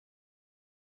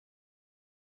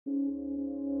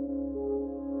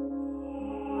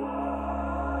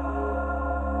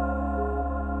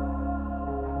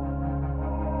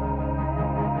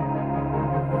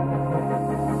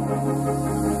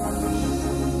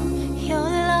Your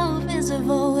love is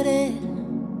devoted,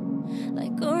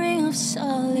 like a ring of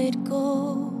solid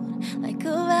gold, like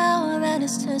a vow that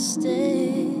is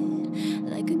tested,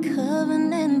 like a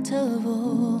covenant of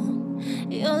old.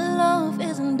 Your love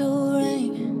is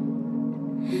enduring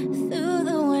through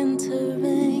the winter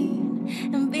rain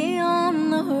and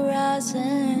beyond the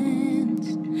horizons,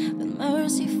 with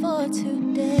mercy for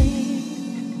today.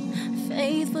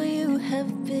 Faithful you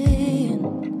have been,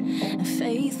 and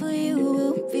faithful you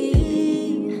will be.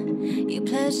 You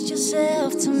pledged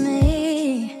yourself to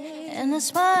me, and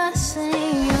that's why I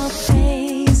sing your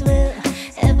praise will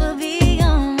ever be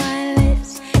on my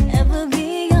lips, ever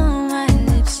be on my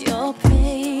lips. Your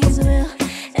praise will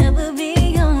ever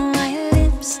be on my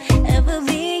lips, ever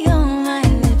be on my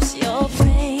lips. Your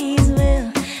praise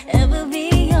will ever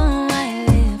be on my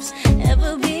lips,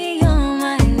 ever be on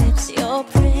my lips. Your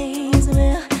praise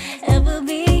will ever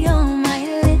be on my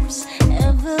lips,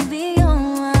 ever be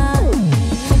on my lips,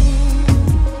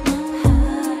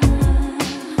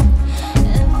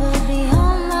 ever be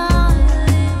on my lips.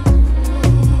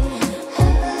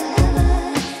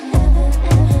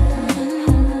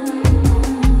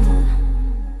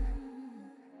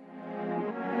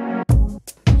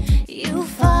 You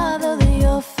follow the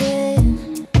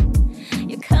orphan,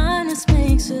 your kindness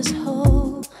makes us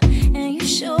whole, and you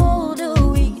shoulder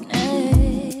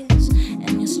weakness,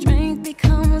 and your strength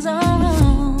becomes our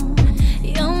own.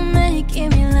 You're making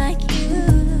me like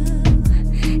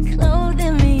you,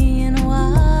 clothing me in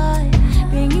white,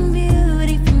 bringing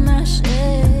beauty from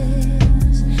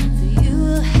ashes. For you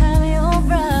will have your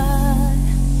bride,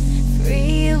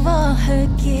 free of all her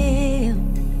guilt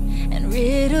and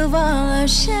rid of all her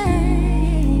shame.